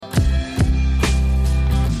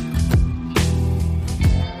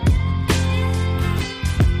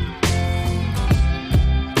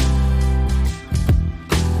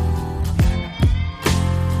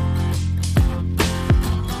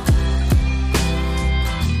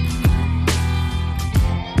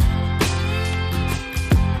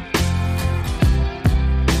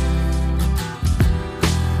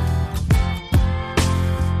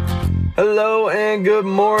Hello and good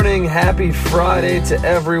morning. Happy Friday to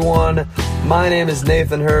everyone. My name is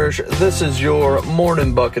Nathan Hirsch. This is your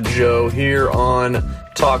Mornin Buc of Joe here on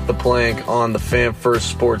Talk the Plank on the Fan First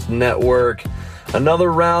Sports Network. Another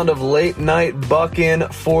round of late night bucking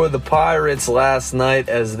for the Pirates last night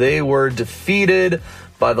as they were defeated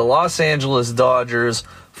by the Los Angeles Dodgers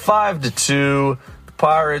 5-2. The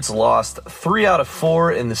Pirates lost 3 out of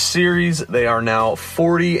 4 in the series. They are now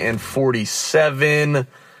 40-47.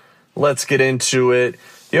 Let's get into it.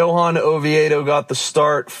 Johan Oviedo got the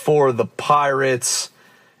start for the Pirates,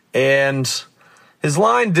 and his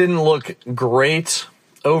line didn't look great.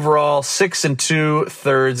 Overall, 6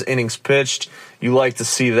 2/3 innings pitched. You like to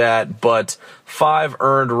see that, but 5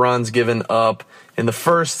 earned runs given up. In the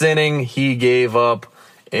first inning, he gave up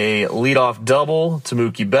a leadoff double to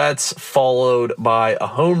Mookie Betts, followed by a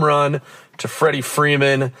home run to Freddie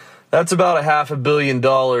Freeman. That's about $500 million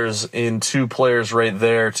in 2 players right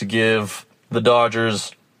there to give the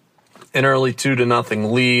Dodgers an early 2-0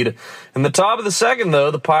 lead. In the top of the second,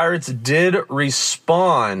 though, the Pirates did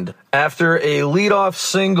respond. After a leadoff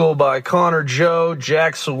single by Connor Joe,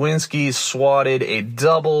 Jack Sawinski swatted a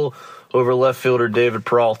double over left fielder David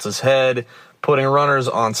Peralta's head, putting runners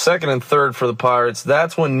on second and third for the Pirates.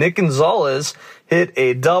 That's when Nick Gonzalez hit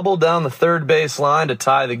a double down the third base line to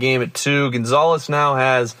tie the game at 2. Gonzalez now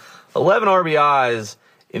has 11 RBIs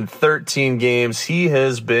in 13 games. He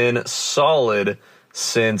has been solid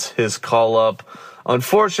since his call-up.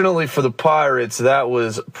 Unfortunately for the Pirates, that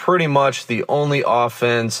was pretty much the only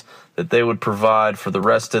offense that they would provide for the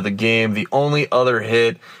rest of the game. The only other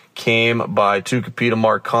hit came by Tucupita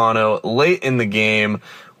Marcano late in the game,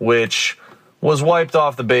 which was wiped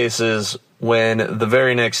off the bases when the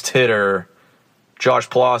very next hitter, Josh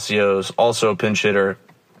Palacios, also a pinch hitter.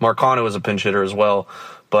 Marcano was a pinch hitter as well.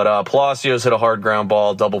 But Palacios hit a hard ground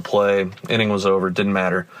ball, double play, inning was over, didn't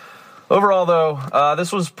matter. Overall, though,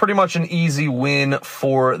 this was pretty much an easy win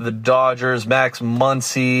for the Dodgers. Max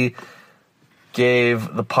Muncy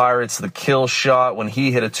gave the Pirates the kill shot when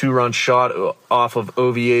he hit a 2-run shot off of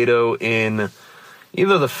Oviedo in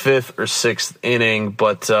either the 5th or 6th inning.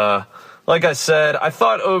 But like I said, I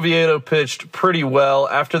thought Oviedo pitched pretty well.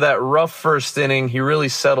 After that rough first inning, he really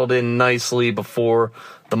settled in nicely before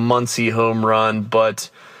the Muncy home run. But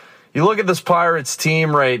you look at this Pirates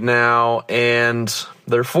team right now, and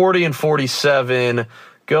they're 40-47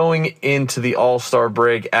 going into the All-Star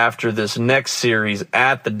break after this next series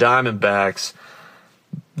at the Diamondbacks.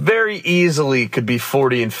 Very easily could be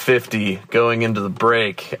 40-50 going into the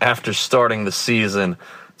break after starting the season.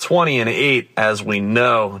 20-8, as we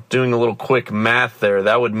know. Doing a little quick math there,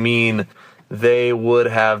 that would mean they would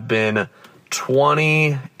have been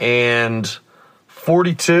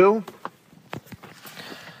 20-42.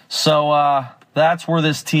 So that's where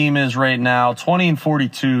this team is right now,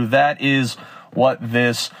 20-42. That is what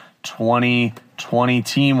this 2020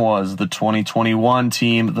 team was, the 2021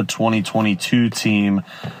 team, the 2022 team.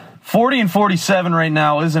 40-47 right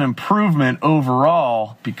now is an improvement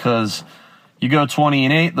overall because you go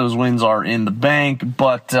 20-8, those wins are in the bank.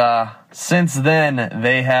 But since then,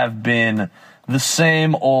 they have been the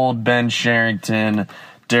same old Ben Sherrington,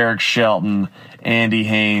 Derek Shelton, Andy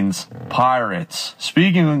Haynes Pirates.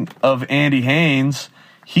 Speaking of Andy Haynes,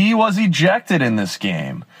 he was ejected in this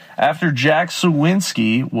game after Jack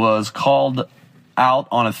Sawinski was called out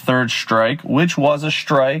on a 3rd strike, which was a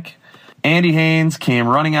strike. Andy Haynes came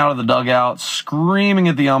running out of the dugout, screaming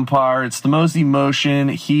at the umpire. It's the most emotion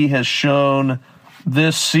he has shown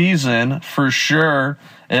this season, for sure,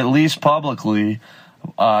 at least publicly.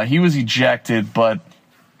 He was ejected, but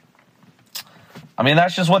I mean,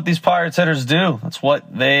 that's just what these Pirates hitters do. That's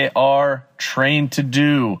what they are trained to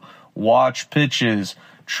do. Watch pitches,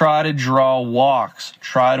 try to draw walks,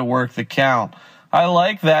 try to work the count. I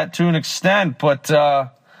like that to an extent, but,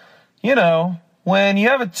 when you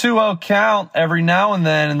have a 2-0 count every now and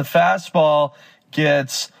then and the fastball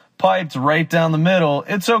gets piped right down the middle,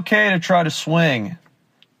 it's okay to try to swing.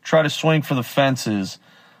 Try to swing for the fences.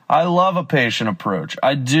 I love a patient approach.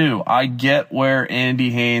 I do. I get where Andy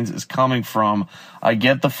Haynes is coming from. I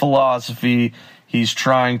get the philosophy he's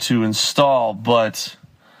trying to install, but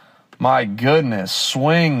my goodness,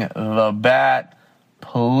 swing the bat,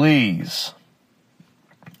 please.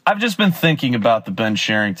 I've just been thinking about the Ben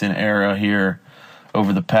Sherrington era here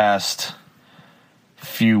over the past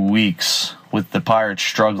few weeks with the Pirates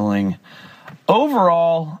struggling.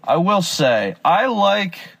 Overall, I will say, I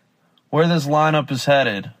like where this lineup is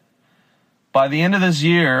headed. By the end of this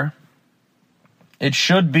year, it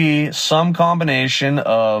should be some combination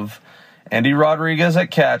of Andy Rodriguez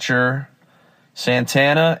at catcher,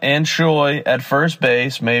 Santana and Choi at first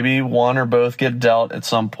base. Maybe one or both get dealt at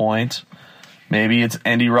some point. Maybe it's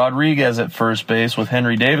Andy Rodriguez at first base with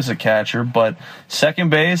Henry Davis at catcher. But second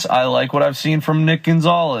base, I like what I've seen from Nick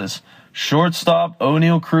Gonzalez. Shortstop,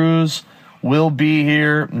 O'Neal Cruz will be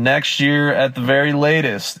here next year at the very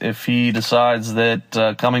latest if he decides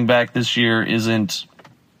that coming back this year isn't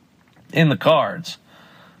in the cards.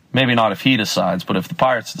 Maybe not if he decides, but if the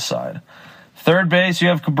Pirates decide. Third base, you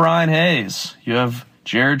have Ke'Bryan Hayes. You have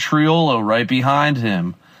Jared Triolo right behind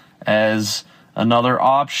him as another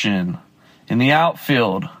option. In the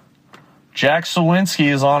outfield, Jack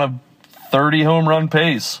Sawinski is on a 30 home run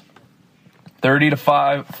pace. 30 to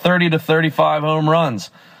 35 home runs.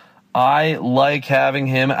 I like having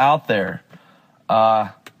him out there.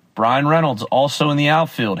 Brian Reynolds also in the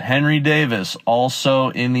outfield. Henry Davis also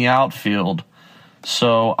in the outfield.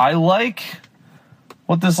 So I like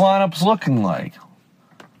what this lineup's looking like.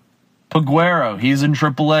 Paguero, he's in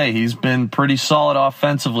AAA. He's been pretty solid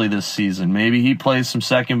offensively this season. Maybe he plays some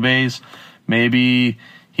second base. Maybe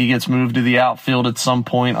he gets moved to the outfield at some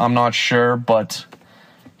point. I'm not sure, but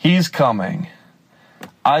he's coming.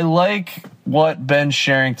 I like what Ben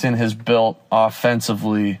Cherington has built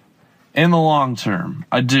offensively in the long term.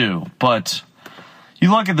 I do. But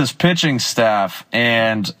you look at this pitching staff,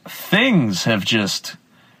 and things have just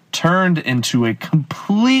turned into a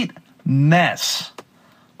complete mess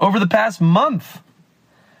over the past month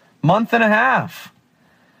and a half.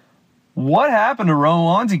 What happened to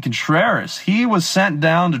Roansy Contreras? He was sent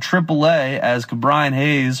down to AAA as Ke'Bryan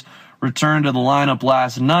Hayes returned to the lineup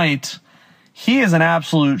last night. He is an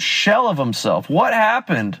absolute shell of himself. What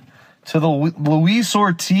happened to the Luis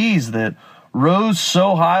Ortiz that rose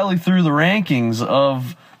so highly through the rankings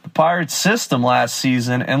of the Pirates system last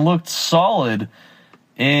season and looked solid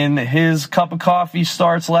in his cup of coffee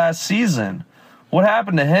starts last season? What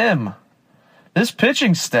happened to him? This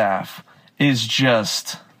pitching staff is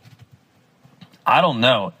just, I don't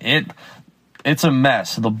know. It's a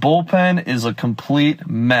mess. The bullpen is a complete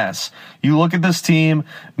mess. You look at this team,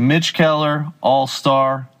 Mitch Keller,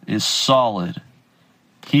 all-star, is solid.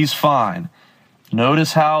 He's fine.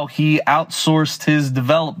 Notice how he outsourced his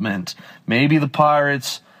development. Maybe the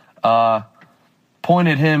Pirates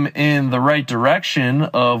pointed him in the right direction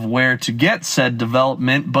of where to get said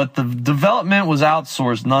development, but the development was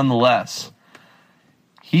outsourced nonetheless.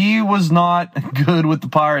 He was not good with the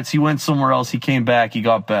Pirates. He went somewhere else. He came back. He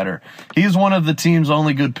got better. He's one of the team's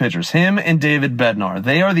only good pitchers. Him and David Bednar.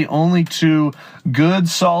 They are the only two good,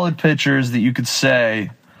 solid pitchers that you could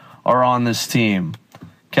say are on this team.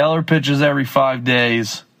 Keller pitches every 5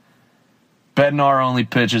 days. Bednar only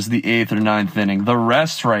pitches the 8th or 9th inning. The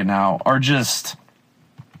rest right now are just,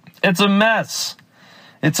 it's a mess.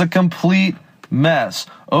 It's a complete mess.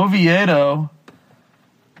 Oviedo,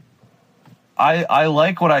 I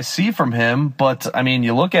like what I see from him, but, I mean,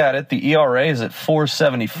 you look at it, the ERA is at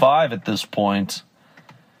 4.75 at this point.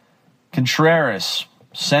 Contreras,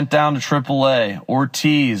 sent down to AAA.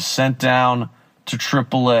 Ortiz, sent down to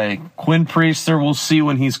AAA. Quinn Priester, we'll see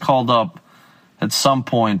when he's called up at some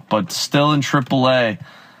point, but still in AAA.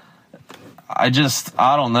 I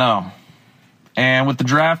don't know. And with the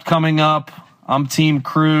draft coming up, I'm Team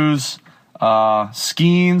Cruz.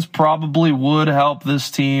 Skeens probably would help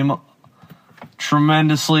this team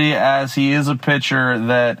tremendously, as he is a pitcher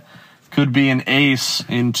that could be an ace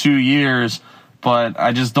in 2 years, but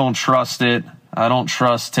I just don't trust it. I don't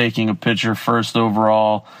trust taking a pitcher first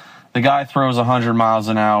overall. The guy throws 100 miles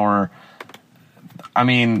an hour. I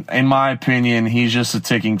mean, in my opinion, he's just a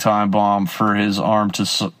ticking time bomb for his arm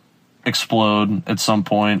to explode at some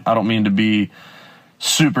point. I don't mean to be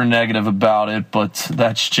super negative about it, but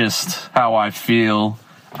that's just how I feel.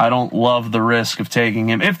 I don't love the risk of taking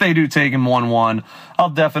him. If they do take him 1-1, I'll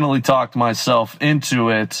definitely talk myself into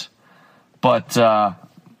it. But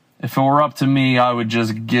if it were up to me, I would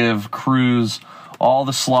just give Cruz all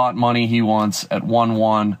the slot money he wants at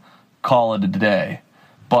 1-1, call it a day.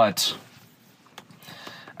 But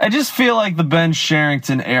I just feel like the Ben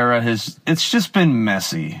Cherington era it's just been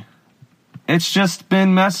messy. It's just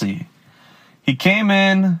been messy. He came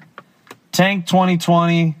in, tanked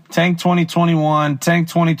 2020, tanked 2021,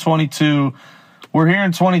 tanked 2022. We're here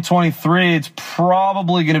in 2023. It's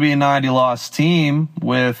probably going to be a 90-loss team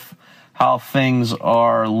with how things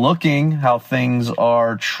are looking, how things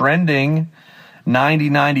are trending. 90,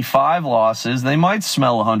 95 losses. They might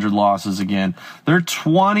smell 100 losses again. They're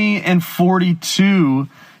 20-42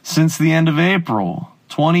 since the end of April.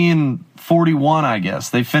 20-41, I guess.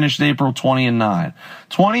 They finished April 20-9.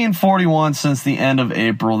 20-41 since the end of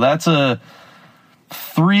April. That's a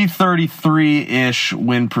 333-ish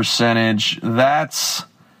win percentage. That's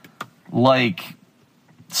like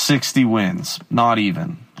 60 wins. Not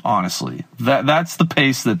even. honestly. That's the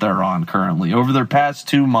pace that they're on currently over their past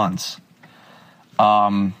 2 months.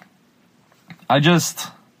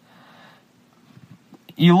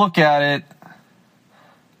 You look at it,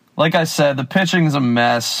 like I said, the pitching's a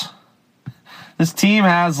mess. This team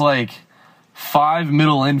has like 5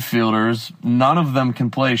 middle infielders. None of them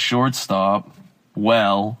can play shortstop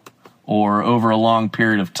well or over a long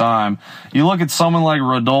period of time. You look at someone like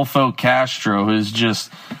Rodolfo Castro, who's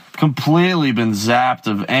just completely been zapped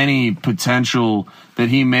of any potential that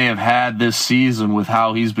he may have had this season with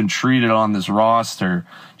how he's been treated on this roster,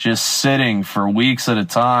 just sitting for weeks at a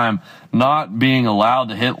time, not being allowed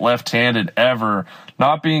to hit left-handed ever,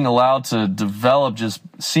 not being allowed to develop, just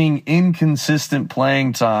seeing inconsistent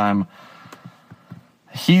playing time.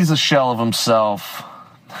 He's a shell of himself.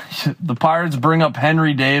 The Pirates bring up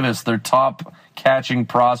Henry Davis, their top catching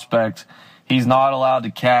prospect. He's not allowed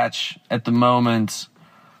to catch at the moment.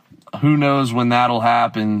 Who knows when that'll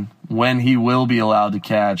happen, when he will be allowed to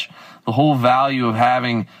catch. The whole value of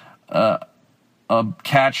having a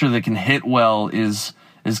catcher that can hit well is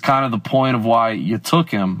kind of the point of why you took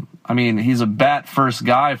him. I mean, he's a bat-first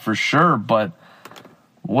guy for sure, but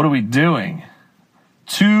what are we doing?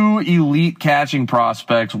 2 elite catching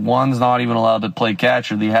prospects. One's not even allowed to play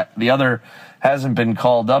catcher. The other hasn't been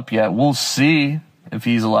called up yet. We'll see if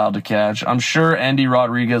he's allowed to catch. I'm sure Andy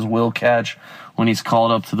Rodriguez will catch when he's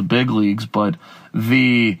called up to the big leagues, but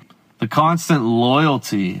the constant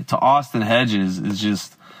loyalty to Austin Hedges is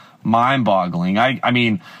just mind-boggling. I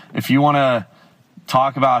mean, if you want to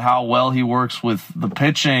talk about how well he works with the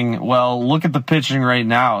pitching, well, look at the pitching right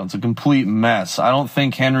now. It's a complete mess. I don't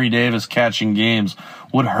think Henry Davis catching games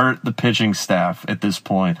would hurt the pitching staff at this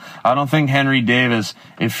point. I don't think Henry Davis,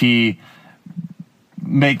 if he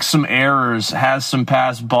makes some errors, has some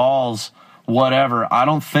pass balls, whatever, I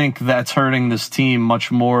don't think that's hurting this team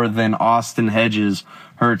much more than Austin Hedges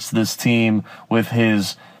hurts this team with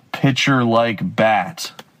his pitcher-like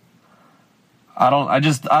bat. I don't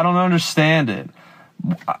understand it.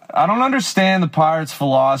 I don't understand the Pirates'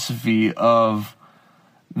 philosophy of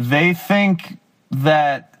they think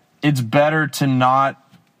that it's better to not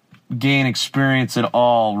gain experience at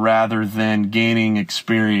all rather than gaining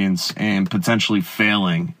experience and potentially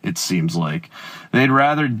failing, it seems like. They'd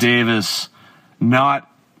rather Davis not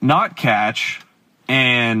catch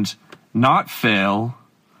and not fail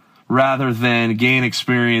rather than gain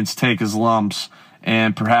experience, take his lumps,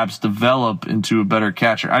 and perhaps develop into a better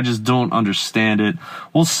catcher. I just don't understand it.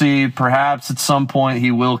 We'll see. Perhaps at some point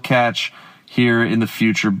he will catch here in the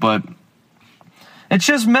future, but it's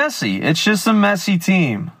just messy. It's just a messy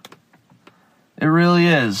team. It really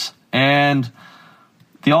is. And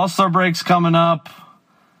the All-Star break's coming up.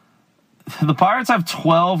 The Pirates have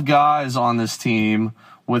 12 guys on this team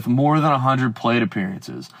with more than 100 plate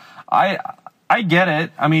appearances. I get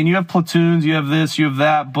it. I mean, you have platoons, you have this, you have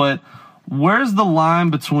that, but where's the line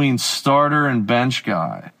between starter and bench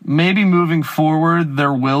guy? Maybe moving forward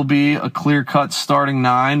there will be a clear-cut starting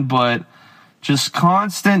 9, but just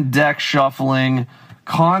constant deck shuffling,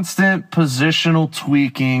 constant positional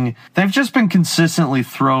tweaking. They've just been consistently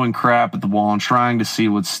throwing crap at the wall and trying to see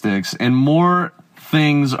what sticks, and more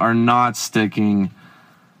things are not sticking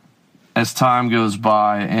as time goes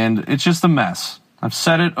by, and it's just a mess. I've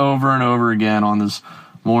said it over and over again on this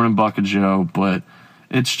Mornin Buc of Joe, but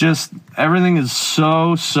it's just, everything is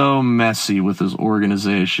so messy with this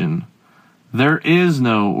organization. There is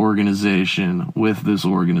no organization with this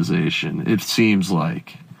organization, it seems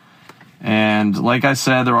like. And like I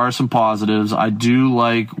said, there are some positives. I do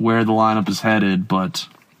like where the lineup is headed, but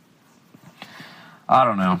I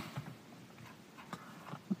don't know.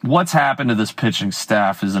 What's happened to this pitching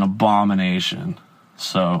staff is an abomination.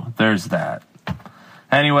 So there's that.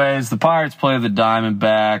 Anyways, the Pirates play the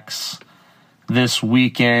Diamondbacks this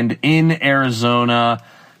weekend in Arizona.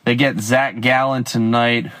 They get Zach Gallen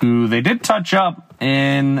tonight, who they did touch up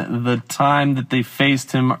in the time that they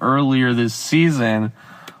faced him earlier this season.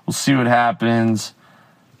 We'll see what happens.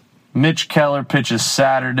 Mitch Keller pitches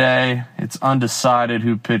Saturday. It's undecided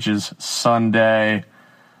who pitches Sunday.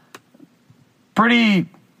 Pretty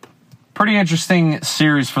interesting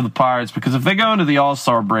series for the Pirates, because if they go into the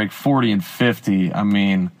All-Star break 40-50, I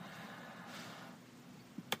mean,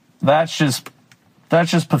 that's just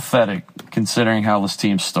pathetic considering how this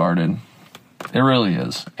team started. It really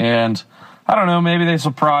is. And I don't know, maybe they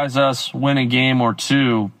surprise us, win a game or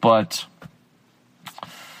two, but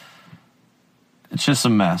it's just a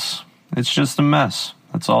mess. It's just a mess.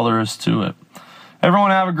 That's all there is to it.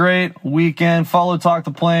 Everyone have a great weekend. Follow Talk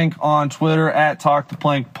the Plank on Twitter at Talk the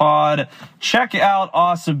Plank Pod. Check out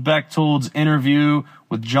Austin Bechtold's interview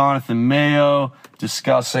with Jonathan Mayo.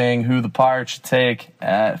 discussing who the Pirates should take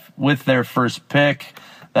with their first pick.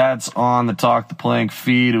 That's on the Talk the Plank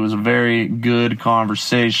feed. It was a very good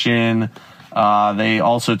conversation. They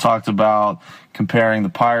also talked about comparing the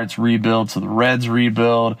Pirates rebuild to the Reds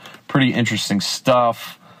rebuild. Pretty interesting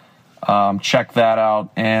stuff. Check that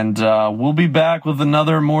out. And we'll be back with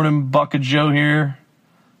another Mornin Buc of Joe here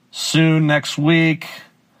soon next week.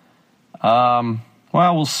 Well,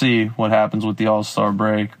 we'll see what happens with the All-Star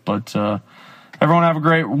break. But everyone have a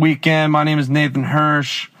great weekend. My name is Nathan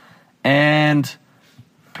Hirsch. And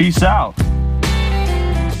peace out.